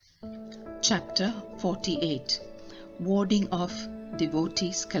Chapter 48 Warding Off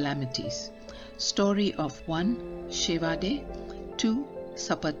Devotees' Calamities. Story of 1. Shevade, 2.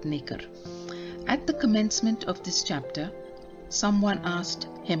 Sapatnekar. At the commencement of this chapter, someone asked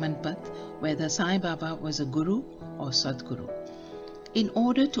Hemanpat whether Sai Baba was a guru or Sadguru. In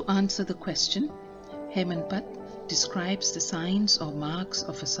order to answer the question, Hemanpat describes the signs or marks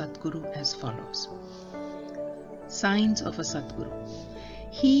of a Sadguru as follows. Signs of a Sadguru.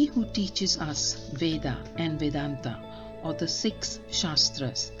 He who teaches us Veda and Vedanta, or the 6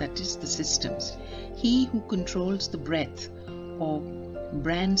 Shastras, that is the systems. He who controls the breath or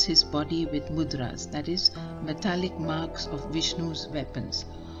brands his body with mudras, that is metallic marks of Vishnu's weapons,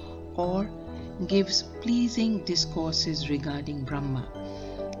 or gives pleasing discourses regarding Brahma.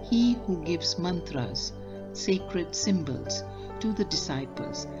 He who gives mantras, sacred symbols, to the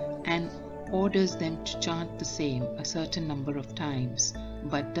disciples and orders them to chant the same a certain number of times,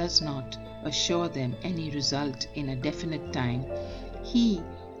 but does not assure them any result in a definite time. He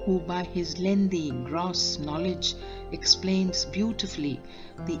who by his lengthy, gross knowledge explains beautifully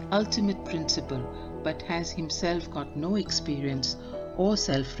the ultimate principle, but has himself got no experience or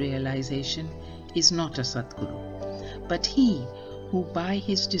self-realization, is not a Sadguru. But he who by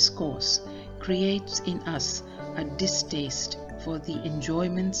his discourse creates in us a distaste for the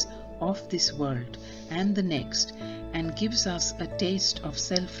enjoyments of this world and the next, and gives us a taste of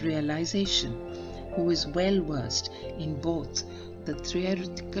self-realization, who is well versed in both the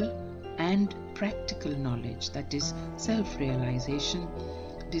theoretical and practical knowledge, that is self-realization,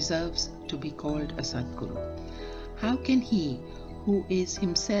 deserves to be called a Sadguru. How can he who is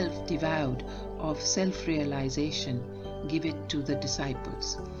himself devoid of self-realization give it to the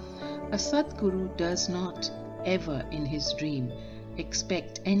disciples? A Sadguru does not ever in his dream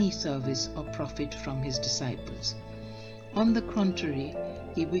expect any service or profit from his disciples. On the contrary,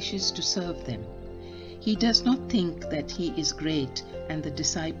 he wishes to serve them. He does not think that he is great and the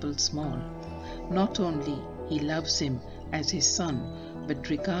disciple small. Not only he loves him as his son, but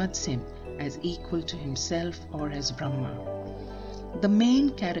regards him as equal to himself or as Brahma. The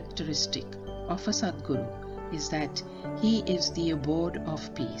main characteristic of a Sadguru is that he is the abode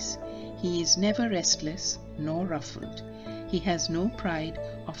of peace. He is never restless nor ruffled. He has no pride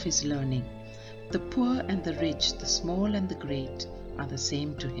of his learning. The poor and the rich, the small and the great, are the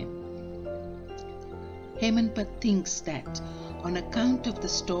same to him. Hemanpat thinks that on account of the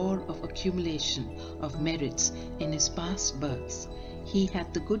store of accumulation of merits in his past births, he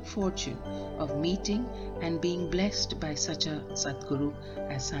had the good fortune of meeting and being blessed by such a Sadguru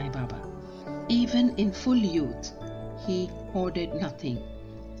as Sai Baba. Even in full youth, he hoarded nothing,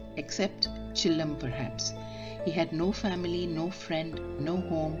 except chillam perhaps. He had no family, no friend, no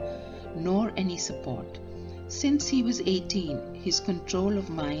home, nor any support. Since he was 18, his control of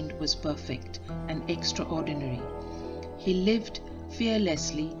mind was perfect and extraordinary. He lived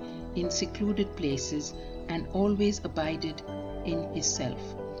fearlessly in secluded places and always abided in his self.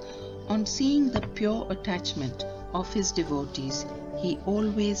 On seeing the pure attachment of his devotees, he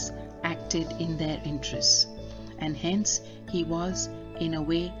always acted in their interests, and hence he was, in a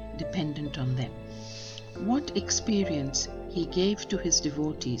way, dependent on them. What experience he gave to his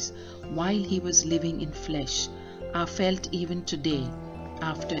devotees while he was living in flesh are felt even today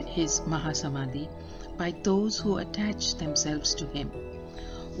after his Mahasamadhi by those who attach themselves to him.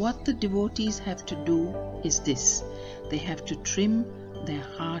 What the devotees have to do is this: they have to trim their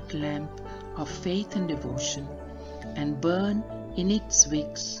heart lamp of faith and devotion and burn in its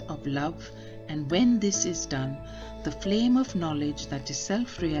wicks of love, and when this is done, the flame of knowledge, that is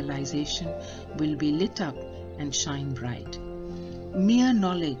self-realization, will be lit up and shine bright. Mere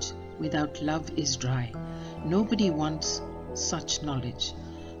knowledge without love is dry. Nobody wants such knowledge.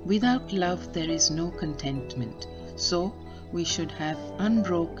 Without love there is no contentment. So we should have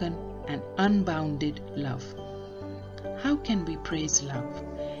unbroken and unbounded love. How can we praise love?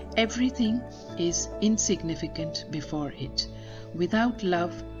 Everything is insignificant before it. Without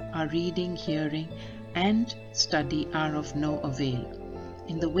love, our reading, hearing, and study are of no avail.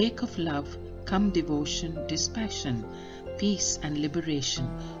 In the wake of love come devotion, dispassion, peace, and liberation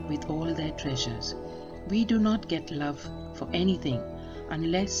with all their treasures. We do not get love for anything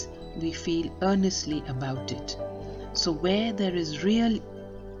unless we feel earnestly about it. So where there is real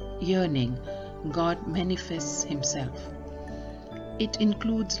yearning, God manifests himself. It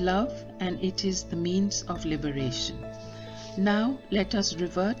includes love, and it is the means of liberation. Now let us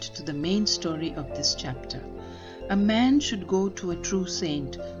revert to the main story of this chapter. A man should go to a true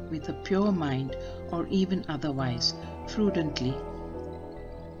saint with a pure mind, or even otherwise, prudently,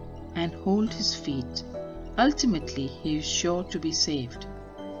 and hold his feet. Ultimately, he is sure to be saved.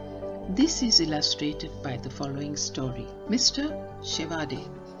 This is illustrated by the following story. Mr. Shevade.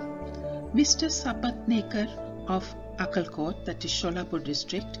 Mr. Sapatnekar of Akkalkot, that is Sholapur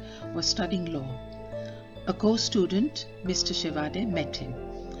district, was studying law. A co-student, Mr. Shevade, met him.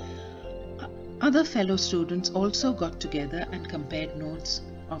 Other fellow students also got together and compared notes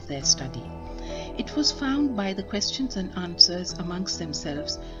of their study. It was found by the questions and answers amongst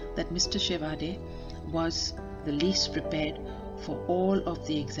themselves that Mr. Shevade was the least prepared for all of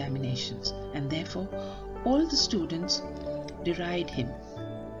the examinations, and therefore all the students derided him.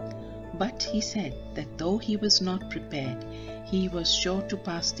 But he said that though he was not prepared, he was sure to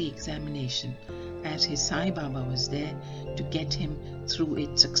pass the examination, as his Sai Baba was there to get him through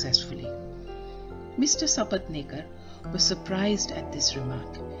it successfully. Mr. Sapatnekar was surprised at this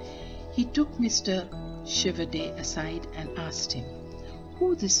remark. He took Mr. Shevade aside and asked him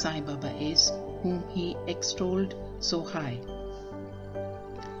who this Sai Baba is whom he extolled so high.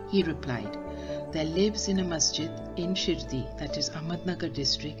 He replied, "There lives in a masjid in Shirdi, that is Ahmednagar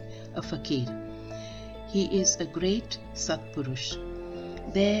district, a fakir. He is a great Satpurush.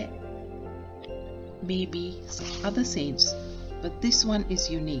 There may be other saints, but this one is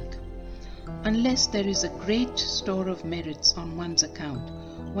unique. Unless there is a great store of merits on one's account,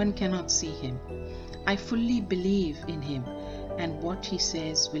 one cannot see him. I fully believe in him, and what he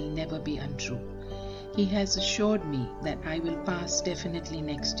says will never be untrue. He has assured me that I will pass definitely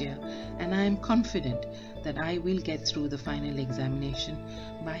next year, and I am confident that I will get through the final examination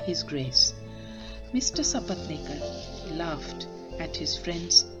by his grace." Mr. Sapatnekar laughed at his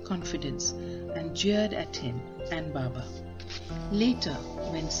friend's confidence and jeered at him and Baba. Later,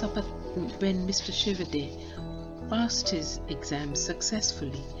 when Mr. Shevade passed his exam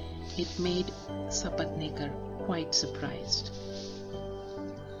successfully, it made Sapatnekar quite surprised.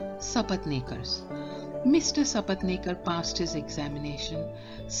 Sapatnekars. Mr. Sapatnekar passed his examination,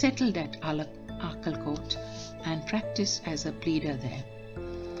 settled at Akkalkot, and practiced as a pleader there.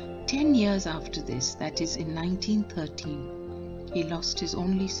 10 years after this, that is in 1913, he lost his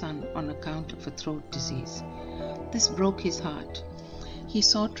only son on account of a throat disease. This broke his heart. He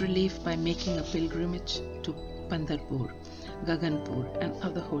sought relief by making a pilgrimage to Pandharpur, Gaganpur, and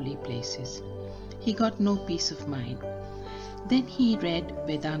other holy places. He got no peace of mind. Then he read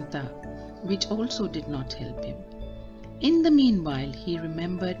Vedanta, which also did not help him. In the meanwhile, he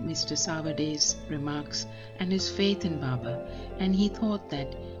remembered Mr. Savade's remarks and his faith in Baba, and he thought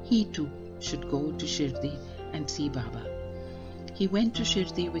that he too should go to Shirdi and see Baba. He went to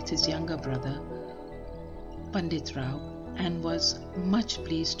Shirdi with his younger brother, Pandit Rao, and was much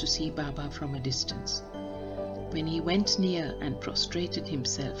pleased to see Baba from a distance. When he went near and prostrated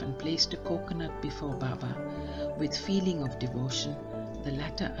himself and placed a coconut before Baba with feeling of devotion, the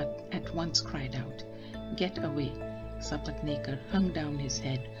latter at once cried out, "Get away!" Sapatnekar hung down his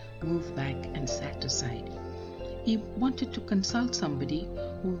head, moved back, and sat aside. He wanted to consult somebody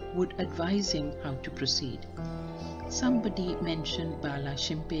who would advise him how to proceed. Somebody mentioned Bala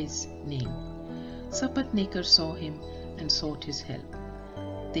Shimpe's name. Sapatnekar saw him and sought his help.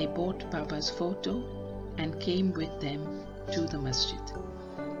 They bought Baba's photo and came with them to the masjid.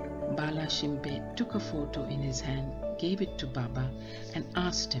 Bala Shimpe took a photo in his hand, gave it to Baba, and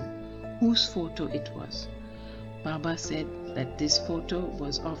asked him whose photo it was. Baba said that this photo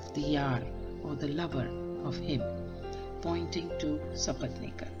was of the Yar, or the lover of him, pointing to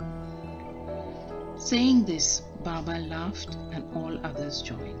Sapatnekar. Saying this, Baba laughed and all others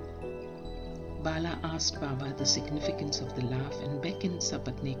joined. Bala asked Baba the significance of the laugh and beckoned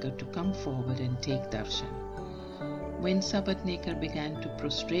Sapatnekar to come forward and take darshan. When Sapatnekar began to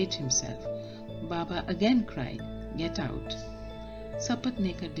prostrate himself, Baba again cried, "Get out!"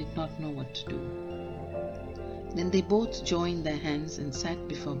 Sapatnekar did not know what to do. Then they both joined their hands and sat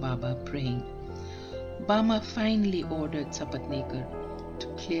before Baba praying. Baba finally ordered Sapatnekar to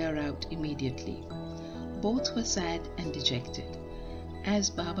clear out immediately. Both were sad and dejected.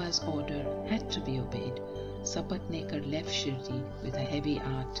 As Baba's order had to be obeyed, Sapatnekar left Shirdi with a heavy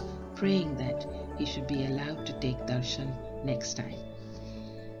heart, praying that he should be allowed to take darshan next time.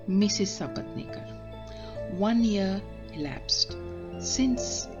 Mrs. Sapatnekar. 1 year elapsed.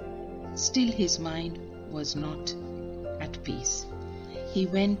 Since still his mind was not at peace, he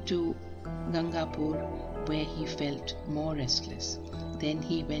went to Gangapur, where he felt more restless. Then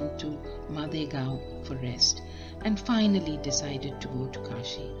he went to Madegaon for rest, and finally decided to go to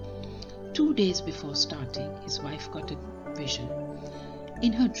Kashi. 2 days before starting, his wife got a vision.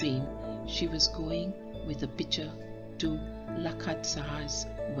 In her dream, she was going with a pitcher to Lakhat Saha's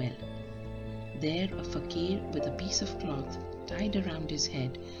well. There, a fakir with a piece of cloth tied around his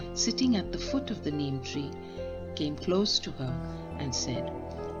head, sitting at the foot of the neem tree, came close to her and said,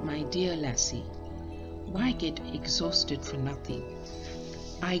 "My dear lassie, why get exhausted for nothing?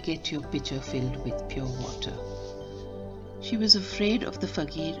 I get your pitcher filled with pure water." She was afraid of the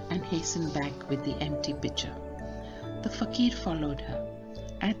fakir and hastened back with the empty pitcher. The fakir followed her.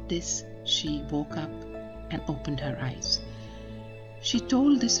 At this, she woke up and opened her eyes. She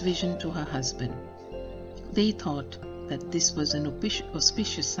told this vision to her husband. They thought that this was an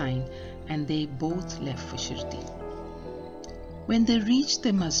auspicious sign, and they both left for Shirdi. When they reached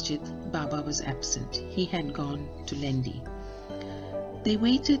the masjid, Baba was absent. He had gone to Lendi. They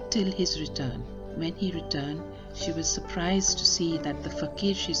waited till his return. When he returned, she was surprised to see that the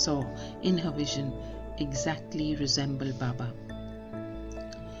fakir she saw in her vision exactly resembled Baba.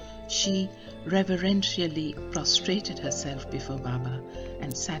 She reverentially prostrated herself before Baba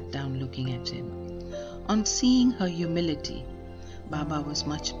and sat down looking at him. On seeing her humility, Baba was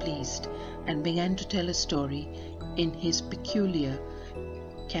much pleased and began to tell a story in his peculiar,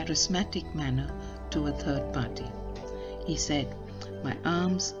 charismatic manner to a third party. He said, "My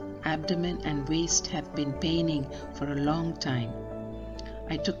arms, abdomen and waist have been paining for a long time.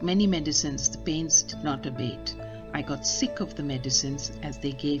 I took many medicines, the pains did not abate. I got sick of the medicines as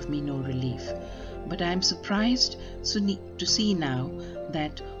they gave me no relief. But I am surprised to see now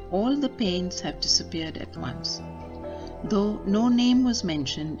that all the pains have disappeared at once." Though no name was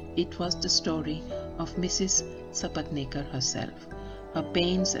mentioned, it was the story of Mrs. Sapatnekar herself. Her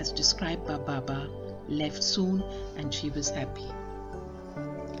pains, as described by Baba, left soon and she was happy.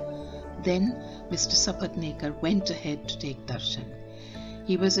 Then Mr. Sapatnekar went ahead to take darshan.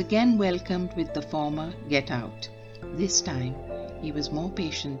 He was again welcomed with the former "get out." This time he was more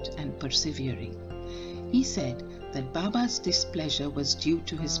patient and persevering. He said that Baba's displeasure was due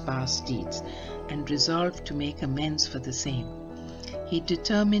to his past deeds and resolved to make amends for the same. He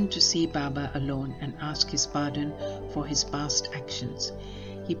determined to see Baba alone and ask his pardon for his past actions.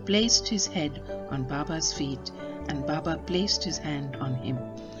 He placed his head on Baba's feet and Baba placed his hand on him,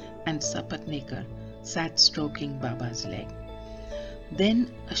 and Sapatnekar sat stroking Baba's leg.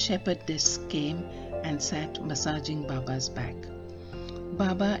 Then a shepherdess came and sat massaging Baba's back.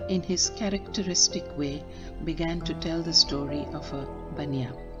 Baba, in his characteristic way, began to tell the story of a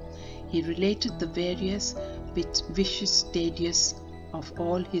bania. He related the various vicious stages of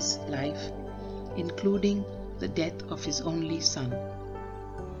all his life, including the death of his only son.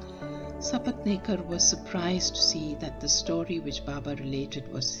 Sapatnekar was surprised to see that the story which Baba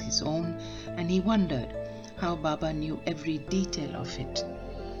related was his own, and he wondered how Baba knew every detail of it.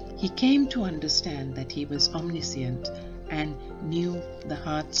 He came to understand that he was omniscient and knew the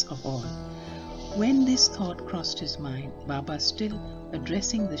hearts of all. When this thought crossed his mind, Baba, still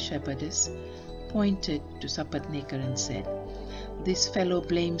addressing the shepherdess, pointed to Sapatnekar and said, "This fellow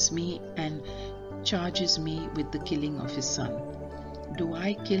blames me and charges me with the killing of his son. Do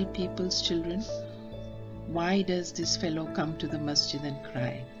I kill people's children? Why does this fellow come to the masjid and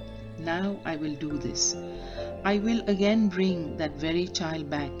cry? Now I will do this. I will again bring that very child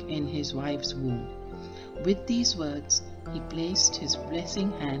back in his wife's womb." With these words, he placed his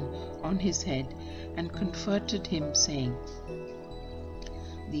blessing hand on his head and comforted him, saying,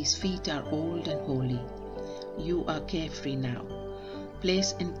 "These feet are old and holy. You are carefree now.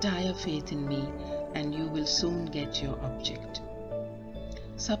 Place entire faith in me and you will soon get your object."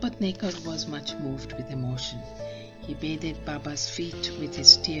 Sapatnekar was much moved with emotion. He bathed Baba's feet with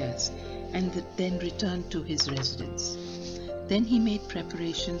his tears and then returned to his residence. Then he made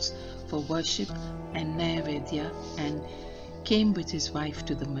preparations for worship and Naivedya and came with his wife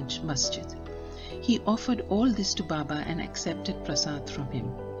to the masjid. He offered all this to Baba and accepted prasad from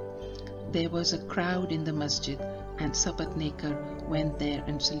him. There was a crowd in the masjid and Sapatnekar went there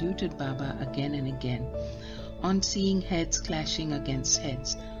and saluted Baba again and again. On seeing heads clashing against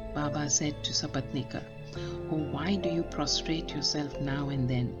heads, Baba said to Sapatnekar, "Oh, why do you prostrate yourself now and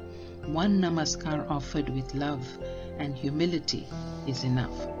then? One namaskar offered with love and humility is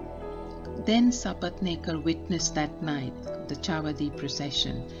enough." Then Sapatnekar witnessed that night the Chavadi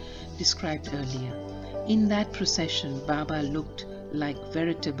procession described earlier. In that procession, Baba looked like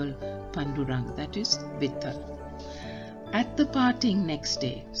veritable Pandurang, that is, Vitthal. At the parting next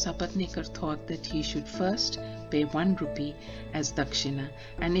day, Sapatnekar thought that he should first pay 1 rupee as dakshina,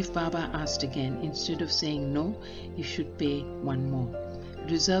 and if Baba asked again, instead of saying no, he should pay 1 more,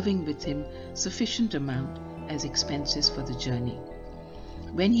 reserving with him sufficient amount as expenses for the journey.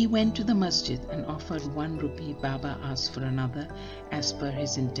 When he went to the masjid and offered 1 rupee, Baba asked for another as per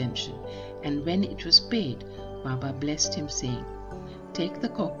his intention, and when it was paid, Baba blessed him, saying, "Take the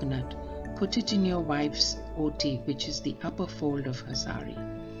coconut, put it in your wife's oti, which is the upper fold of her sari,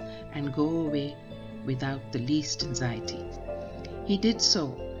 and go away without the least anxiety." He did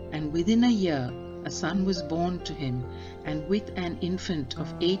so, and within a year a son was born to him, and with an infant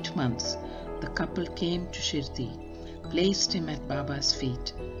of 8 months the couple came to Shirdi, placed him at Baba's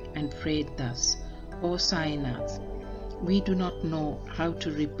feet, and prayed thus: O Sainath, we do not know how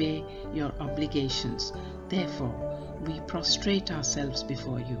to repay your obligations, therefore we prostrate ourselves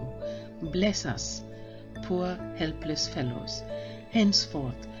before you. Bless us, poor helpless fellows.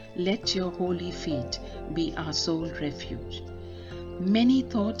 Henceforth let your holy feet be our sole refuge. Many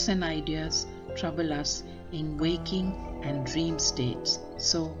thoughts and ideas trouble us in waking and dream states,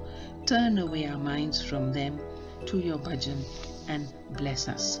 so turn away our minds from them to your bhajan and bless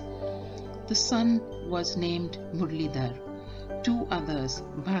us. The son was named Murlidhar. 2 others,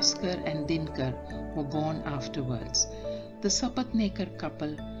 Bhaskar and Dinkar, were born afterwards. The Sapatnekar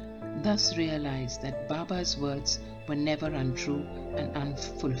couple thus realized that Baba's words were never untrue and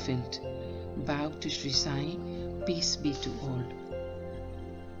unfulfilled. Bow to Sri Sai, peace be to all.